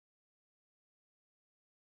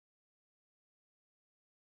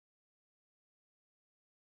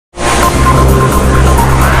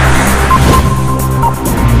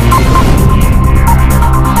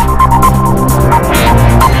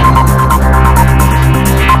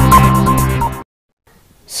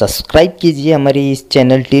Subscribe कीजिए हमारी इस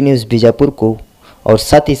चैनल टी न्यूज़ बीजापुर को और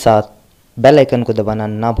साथ ही साथ बेल आइकन को दबाना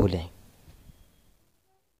ना भूलें।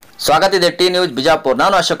 ಸ್ವಾಗತ ಇದೆ ಟಿ ನ್ಯೂಸ್ ಬಿಜಾಪುರ.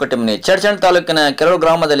 ನಾನು ಅಶೋಕ್ ಟಿಮ್ನಿ. ಚಡಚಣ ತಾಲೂಕಿನ ಕೆರಳು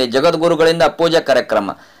ಗ್ರಾಮದಲ್ಲಿ ಜಗದ್ಗುರುಗಳಿಂದ ಪೂಜಾ ಕಾರ್ಯಕ್ರಮ.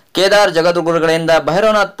 ಕೇದಾರ್ ಜಗದ್ಗುರುಗಳಿಂದ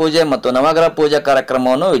ಭೈರವನಾಥ್ ಪೂಜೆ ಮತ್ತು ನವಗ್ರಹ ಪೂಜಾ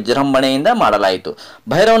ಕಾರ್ಯಕ್ರಮವನ್ನು ವಿಜೃಂಭಣೆಯಿಂದ ಮಾಡಲಾಯಿತು.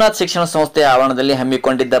 ಭೈರವನಾಥ್ ಶಿಕ್ಷಣ ಸಂಸ್ಥೆಯ ಆವರಣದಲ್ಲಿ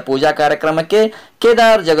ಹಮ್ಮಿಕೊಂಡಿದ್ದ ಪೂಜಾ ಕಾರ್ಯಕ್ರಮಕ್ಕೆ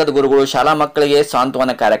ಕೇದಾರ್ ಜಗದ್ಗುರುಗಳು ಶಾಲಾ ಮಕ್ಕಳಿಗೆ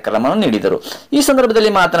ಸಾಂತ್ವನ ಕಾರ್ಯಕ್ರಮವನ್ನು ನೀಡಿದರು. ಈ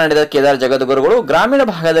ಸಂದರ್ಭದಲ್ಲಿ ಮಾತನಾಡಿದ ಕೇದಾರ್ ಜಗದ್ಗುರುಗಳು, ಗ್ರಾಮೀಣ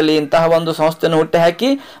ಭಾಗದಲ್ಲಿ ಇಂತಹ ಒಂದು ಸಂಸ್ಥೆಯನ್ನು ಹುಟ್ಟುಹಾಕಿ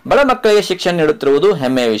ಬಡ ಮಕ್ಕಳಿಗೆ ಶಿಕ್ಷಣ ನೀಡುತ್ತಿರುವುದು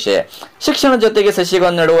ಹೆಮ್ಮೆಯ ವಿಷಯ. ಶಿಕ್ಷಣ ಜೊತೆಗೆ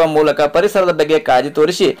ಸಸಿಗಳನ್ನು ನೆಡುವ ಮೂಲಕ ಪರಿಸರದ ಬಗ್ಗೆ ಕಾಳಜಿ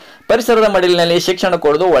ತೋರಿಸಿ ಪರಿಸರದ ಮಡಿಲಿನಲ್ಲಿ ಶಿಕ್ಷಣ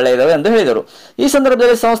ಕೊಡುವುದು ಒಳ್ಳೆಯದು ಎಂದು ಹೇಳಿದರು. ಈ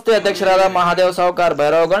ಸಂದರ್ಭದಲ್ಲಿ ಸಂಸ್ಥೆ ಅಧ್ಯಕ್ಷರಾದ ಮಹಾದೇವ್ ಸಾವ್ಕಾರ್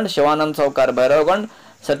ಭೈರವಗೊಂಡ್, ಶಿವಾನಂದ್ ಸಾವ್ಕಾರ್ ಭೈರವಗೊಂಡ್,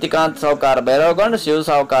 ಸತಿಕಾಂತ್ ಸಾವ್ಕಾರ್ ಭೈರವಗೊಂಡ್, ಶಿವ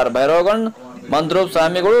ಸಾವ್ಕಾರ್ ಭೈರವಗೊಂಡ್, ಮಂದ್ರೂಪ್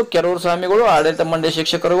ಸ್ವಾಮಿಗಳು, ಕೆರೂರು ಸ್ವಾಮಿಗಳು, ಆಡಳಿತ ಮಂಡಳಿ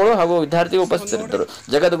ಶಿಕ್ಷಕರುಗಳು ಹಾಗೂ ವಿದ್ಯಾರ್ಥಿಗಳು ಉಪಸ್ಥಿತರಿದ್ದರು.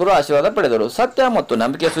 ಜಗದ್ಗುರು ಆಶೀರ್ವಾದ ಪಡೆದರು. ಸತ್ಯ ಮತ್ತು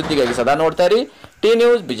ನಂಬಿಕೆ ಸುದ್ದಿಗಾಗಿ ಸದಾ ನೋಡ್ತಾ ಇರಿ ಟಿ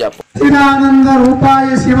ನ್ಯೂಸ್ ಬಿಜಾಪುರ. ಚಿದಾನಂದ ರೂಪಾಯ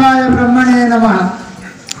ಶಿವಾಯ ಬ್ರಹ್ಮಣೇ ನಮಃ.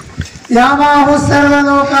 ಯಾಮಾಹು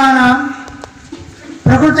ಸರ್ವಲೋಕಾನಾಂ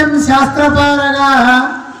ಪ್ರಕೃತಿಂ ಶಾಸ್ತ್ರಪಾರಗಾಃ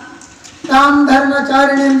ತಾಂ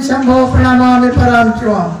ಧರ್ಮಚಾರಿಣಿಂ ಶಂಭೋ ಪ್ರಣಮಾಮಿ ಪರಾಂ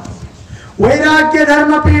ಚ್ವಾಂ. ವೈರಾಗ್ಯ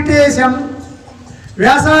ಧರ್ಮಪೀಠೇಶಂ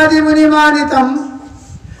ವ್ಯಾಸಾದಿ ಮುನಿಮಾನಿತಂ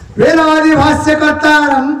ವೇದಾದಿ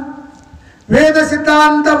ಭಾಷ್ಯಕರ್ತಾರಂ ವೇದ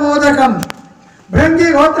ಸಿದ್ಧಾಂತ ಬೋಧಕಂ ಭೃಂಗಿ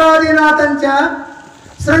ಗೋತ್ರಾದಿನಾಥಂಚ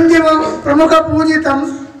ಶೃಂಗಿ ಪ್ರಮುಖ ಪೂಜಿತಂ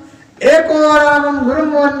ಏಕೋ ರಾಮಂ ಗುರುಂ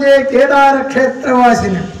ವಂದೇ ಕೇದಾರ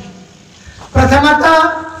ಕ್ಷೇತ್ರವಾಸಿನಿ. ಪ್ರಥಮತಃ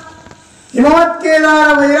ಹಿಮವತ್ ಕೇದಾರ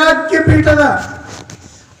ವೈರಾಗ್ಯ ಪೀಠದ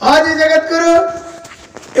ಆದಿ ಜಗದ್ಗುರು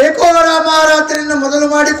ಏಕೋ ರಾಮಾರಾತ್ರಿಯನ್ನು ಮೊದಲು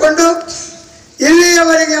ಮಾಡಿಕೊಂಡು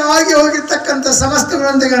ಇಲ್ಲಿಯವರೆಗೆ ಆಗಿ ಹೋಗಿರ್ತಕ್ಕಂಥ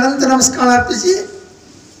ಸಮಸ್ತಗಳೊಂದಿಗೆ ಅನಂತ ನಮಸ್ಕಾರ ಅರ್ಪಿಸಿ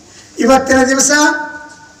ಇವತ್ತಿನ ದಿವಸ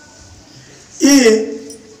ಈ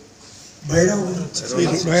ಭೈರವನಾಥ್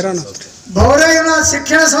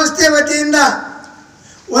ಶಿಕ್ಷಣ ಸಂಸ್ಥೆಯ ವತಿಯಿಂದ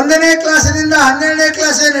 1ನೇ ಕ್ಲಾಸಿನಿಂದ 12ನೇ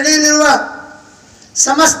ಕ್ಲಾಸ್ ನಡೆಯಲಿರುವ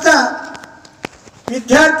ಸಮಸ್ತ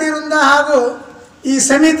ವಿದ್ಯಾರ್ಥಿ ವೃಂದ ಹಾಗೂ ಈ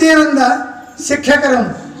ಸಮಿತಿ ವೃಂದ ಶಿಕ್ಷಕರು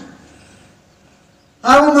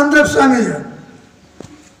ಹಾಗೂ ಮಂದ್ರೂಪ್ ಸ್ವಾಮಿಗಳು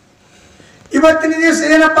ಇವತ್ತಿನ ದಿವಸ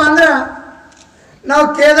ಏನಪ್ಪ ಅಂದ್ರೆ ನಾವು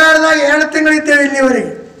ಕೇದಾರದಾಗ 2 ತಿಂಗಳಿದ್ದೇವೆ.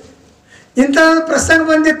 ಇಲ್ಲಿವರೆಗೆ ಇಂಥ ಒಂದು ಪ್ರಸಂಗ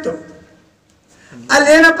ಬಂದಿತ್ತು.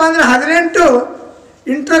 ಅಲ್ಲೇನಪ್ಪ ಅಂದ್ರೆ 18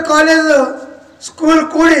 ಇಂಟರ್ ಕಾಲೇಜು ಸ್ಕೂಲ್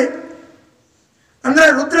ಕೂಡಿ ಅಂದರೆ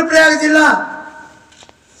ರುದ್ರಪ್ರಯಾಗ ಜಿಲ್ಲಾ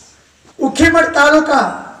ಉಖಿಮಠ ತಾಲೂಕ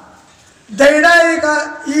ದೈಡಾ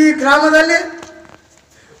ಈ ಗ್ರಾಮದಲ್ಲಿ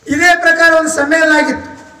ಇದೇ ಪ್ರಕಾರ ಒಂದು ಸಮ್ಮೇಳನ ಆಗಿತ್ತು.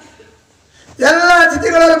 ಎಲ್ಲ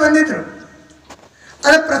ಅತಿಥಿಗಳಲ್ಲಿ ಬಂದಿದ್ರು.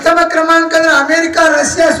 ಅದು ಪ್ರಥಮ ಕ್ರಮಾಂಕ ಅಂದರೆ ಅಮೇರಿಕ,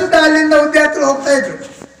 ರಷ್ಯಾ ಸುತ್ತ ಅಲ್ಲಿಂದ ವಿದ್ಯಾರ್ಥಿಗಳು ಹೋಗ್ತಾ ಇದ್ರು.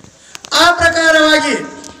 ಆ ಪ್ರಕಾರವಾಗಿ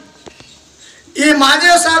ಈ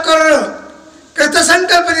ಮಹಾದೇವ ಸಾಕರು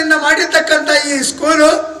ಕೃತಸಂಕಲ್ಪದಿಂದ ಮಾಡಿರ್ತಕ್ಕಂಥ ಈ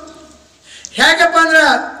ಸ್ಕೂಲು ಹೇಗಪ್ಪ ಅಂದ್ರೆ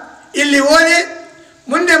ಇಲ್ಲಿ ಓದಿ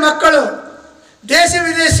ಮುಂದೆ ಮಕ್ಕಳು ದೇಶ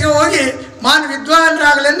ವಿದೇಶಕ್ಕೆ ಹೋಗಿ ಮಾನ್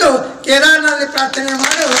ವಿದ್ವಾನರಾಗಲೆಂದು ಕೇದಾರ್ನಲ್ಲಿ ಪ್ರಾರ್ಥನೆ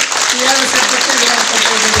ಮಾಡಿ ಈ 2 ಶಬ್ದಕ್ಕೆ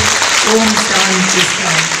ಓಂ ಶಾಂತಿ.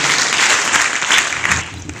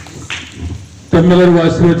 ತಮ್ಮೆಲ್ಲರಿಗೂ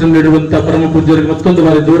ಆಶೀರ್ವಚನ ನೀಡುವಂತಹ ಪರಮ ಪೂಜ್ಯರಿಗೆ ಮತ್ತೊಂದು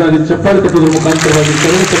ಬಾರಿ ಜೋರಾಗಿ ಚಪ್ಪಾಳೆ ತಟ್ಟುವುದರ ಮುಖಾಂತರವಾಗಿ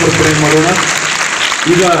ಸರ್ವ ಸಮರ್ಪಣೆ ಮಾಡೋಣ.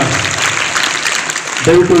 ಈಗ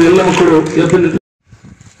ದಯವಿಟ್ಟು ಎಲ್ಲ ಮಕ್ಕಳು ಎದ್ದು ನಿಂತು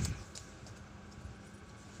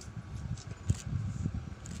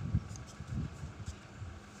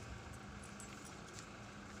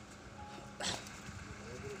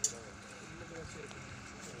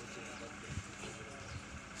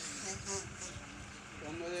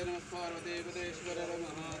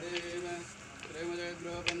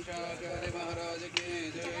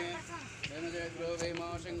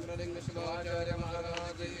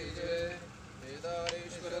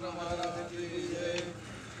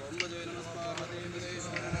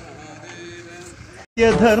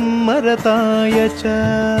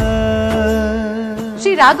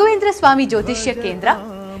ಶ್ರೀ ರಾಘವೇಂದ್ರ ಸ್ವಾಮಿ ಜ್ಯೋತಿಷ್ಯ ಕೇಂದ್ರ,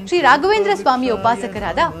 ಶ್ರೀ ರಾಘವೇಂದ್ರ ಸ್ವಾಮಿ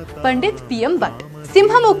ಉಪಾಸಕರಾದ ಪಂಡಿತ್ PM ಭಟ್,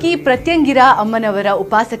 ಸಿಂಹಮುಖಿ ಪ್ರತ್ಯಂಗಿರ ಅಮ್ಮನವರ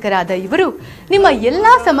ಉಪಾಸಕರಾದ ಇವರು ನಿಮ್ಮ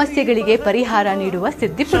ಎಲ್ಲಾ ಸಮಸ್ಯೆಗಳಿಗೆ ಪರಿಹಾರ ನೀಡುವ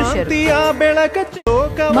ಸಿದ್ಧಿಪುರುಷರು.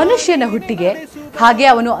 ಮನುಷ್ಯನ ಹುಟ್ಟಿಗೆ ಹಾಗೆ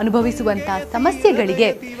ಅವನು ಅನುಭವಿಸುವಂತಹ ಸಮಸ್ಯೆಗಳಿಗೆ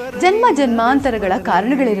ಜನ್ಮ ಜನ್ಮಾಂತರಗಳ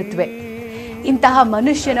ಕಾರಣಗಳಿರುತ್ತವೆ. ಇಂತಹ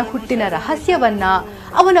ಮನುಷ್ಯನ ಹುಟ್ಟಿನ ರಹಸ್ಯವನ್ನ,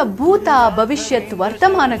 ಅವನ ಭೂತ ಭವಿಷ್ಯತ್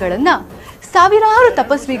ವರ್ತಮಾನಗಳನ್ನ ಸಾವಿರಾರು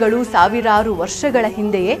ತಪಸ್ವಿಗಳು ಸಾವಿರಾರು ವರ್ಷಗಳ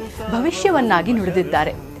ಹಿಂದೆಯೇ ಭವಿಷ್ಯವನ್ನಾಗಿ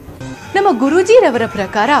ನುಡಿದಿದ್ದಾರೆ. ನಮ್ಮ ಗುರೂಜಿರವರ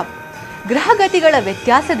ಪ್ರಕಾರ ಗ್ರಹಗತಿಗಳ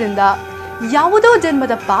ವ್ಯತ್ಯಾಸದಿಂದ ಯಾವುದೋ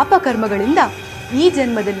ಜನ್ಮದ ಪಾಪ ಕರ್ಮಗಳಿಂದ ಈ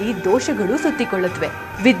ಜನ್ಮದಲ್ಲಿ ದೋಷಗಳು ಸುತ್ತಿಕೊಳ್ಳುತ್ತವೆ.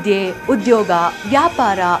 ವಿದ್ಯೆ, ಉದ್ಯೋಗ,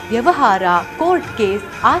 ವ್ಯಾಪಾರ, ವ್ಯವಹಾರ, ಕೋರ್ಟ್ ಕೇಸ್,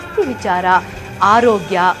 ಆಸ್ತಿ ವಿಚಾರ,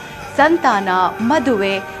 ಆರೋಗ್ಯ, ಸಂತಾನ,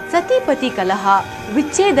 ಮದುವೆ, ಸತಿಪತಿ ಕಲಹ,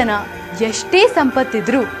 ವಿಚ್ಛೇದನ, ಎಷ್ಟೇ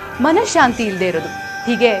ಸಂಪತ್ತಿದ್ರೂ ಮನಃಶಾಂತಿ ಇಲ್ಲದೆ ಇರೋದು,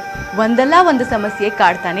 ಹೀಗೆ ಒಂದಲ್ಲ ಒಂದು ಸಮಸ್ಯೆ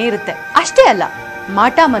ಕಾಡ್ತಾನೆ ಇರುತ್ತೆ. ಅಷ್ಟೇ ಅಲ್ಲ,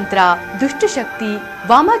 ಮಾಟ ಮಂತ್ರ, ದುಷ್ಟಶಕ್ತಿ,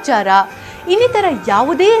 ವಾಮಾಚಾರ ಇನ್ನಿತರ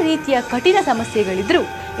ಯಾವುದೇ ರೀತಿಯ ಕಠಿಣ ಸಮಸ್ಯೆಗಳಿದ್ರೂ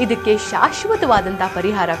ಇದಕ್ಕೆ ಶಾಶ್ವತವಾದಂಥ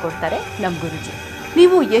ಪರಿಹಾರ ಕೊಡ್ತಾರೆ ನಮ್ಮ ಗುರುಜಿ.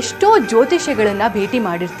 ನೀವು ಎಷ್ಟೋ ಜ್ಯೋತಿಷ್ಯಗಳನ್ನು ಭೇಟಿ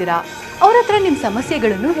ಮಾಡಿರ್ತೀರಾ, ಅವ್ರ ಹತ್ರ ನಿಮ್ಮ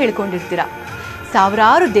ಸಮಸ್ಯೆಗಳನ್ನು ಹೇಳ್ಕೊಂಡಿರ್ತೀರಾ,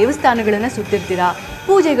 ಸಾವಿರಾರು ದೇವಸ್ಥಾನಗಳನ್ನು ಸುತ್ತಿರ್ತೀರಾ,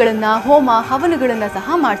 ಪೂಜೆಗಳನ್ನು, ಹೋಮ ಹವನಗಳನ್ನು ಸಹ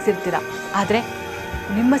ಮಾಡಿಸಿರ್ತೀರ. ಆದರೆ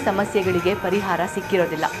ನಿಮ್ಮ ಸಮಸ್ಯೆಗಳಿಗೆ ಪರಿಹಾರ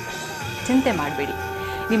ಸಿಕ್ಕಿರೋದಿಲ್ಲ. ಚಿಂತೆ ಮಾಡಬೇಡಿ,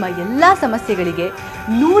 ನಿಮ್ಮ ಎಲ್ಲ ಸಮಸ್ಯೆಗಳಿಗೆ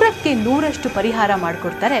 100ಕ್ಕೆ 100ರಷ್ಟು ಪರಿಹಾರ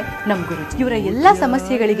ಮಾಡಿಕೊಡ್ತಾರೆ ನಮ್ಮ ಗುರುಜಿ. ಇವರ ಎಲ್ಲ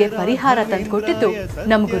ಸಮಸ್ಯೆಗಳಿಗೆ ಪರಿಹಾರ ತಂದುಕೊಟ್ಟಿದ್ದು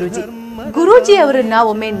ನಮ್ಮ ಗುರುಜಿ. ಗುರೂಜಿ ಅವರನ್ನ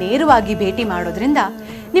ಒಮ್ಮೆ ನೇರವಾಗಿ ಭೇಟಿ ಮಾಡೋದ್ರಿಂದ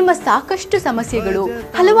ನಿಮ್ಮ ಸಾಕಷ್ಟು ಸಮಸ್ಯೆಗಳು,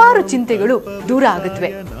 ಹಲವಾರು ಚಿಂತೆಗಳು ದೂರ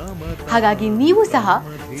ಆಗುತ್ತವೆ. ಹಾಗಾಗಿ ನೀವು ಸಹ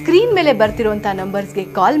ಸ್ಕ್ರೀನ್ ಮೇಲೆ ಬರ್ತಿರುವಂಥ ನಂಬರ್ಸ್ಗೆ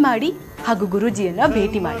ಕಾಲ್ ಮಾಡಿ ಹಾಗೂ ಗುರೂಜಿಯನ್ನ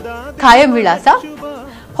ಭೇಟಿ ಮಾಡಿ. ಖಾಯಂ ವಿಳಾಸ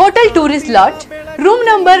hotel tourist lodge, room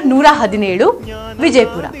number 117,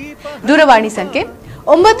 Vijayapura. ದೂರವಾಣಿ ಸಂಖ್ಯೆ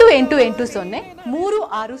 9880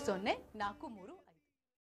 360 43.